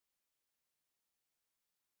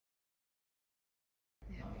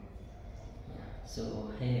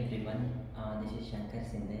So, hey everyone, this is Shankar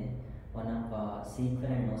Sinde, one of SQL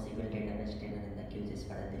and NoSQL database trainer in the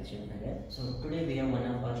QSPIDERS Dilsukhnagar. So, today we have one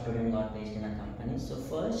of our students got based in a company. So,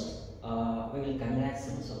 first, we will congrats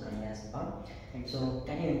him. So, congrats, Pa. So,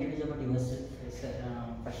 can you introduce about yourself? Yes, sir.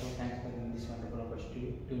 First of all, thanks for giving this wonderful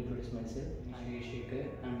opportunity to introduce myself. I'm Veera Sekhar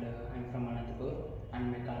and I'm from Anantapur,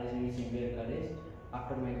 and my college name is MBA College.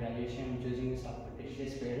 After my graduation, I'm choosing the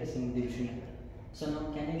PyspidersDilsukhnagar in Dilsukhnagar. So,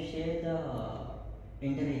 now can you share the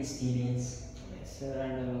interview experience? Yes, sir.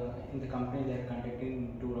 And in the company, they are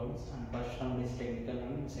conducting two rounds. And first round is technical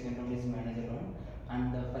round, second round is manager round.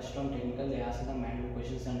 And the first round technical, they ask the manual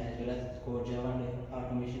questions and as well as core Java and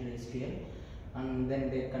automation SQL. And then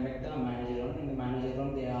they conduct the manager round. In the manager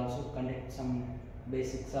round, they also conduct some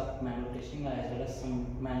basics of manual testing as well as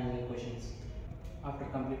some manual questions. After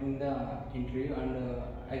completing the interview, and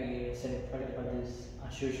I selected for this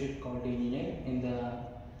associate quality engineer in the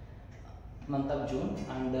month of June,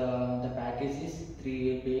 and the package is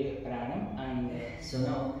 3 LPA per annum. And so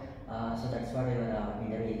now, so that's what your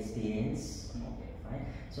interview experience. Okay, fine.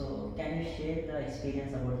 So can you share the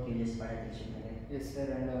experience about QSPIDERS Dilsukhnagar? Yes, sir.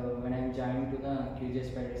 And when I'm joining to the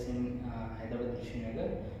QSPIDERS in Hyderabad Dilsukhnagar,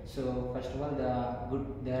 so first of all, there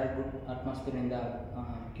are good atmosphere in the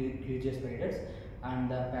QSPIDERS,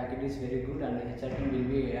 and the package is very good, and the HR team will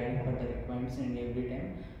be adding for the requirements in every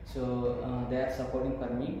time. So they are supporting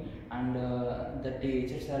for me, and the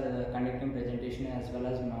teachers are conducting presentation as well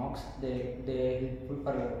as mocks. They helpful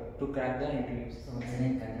for to crack the interviews. So once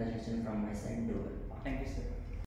again, congratulations from my side. Thank you, sir.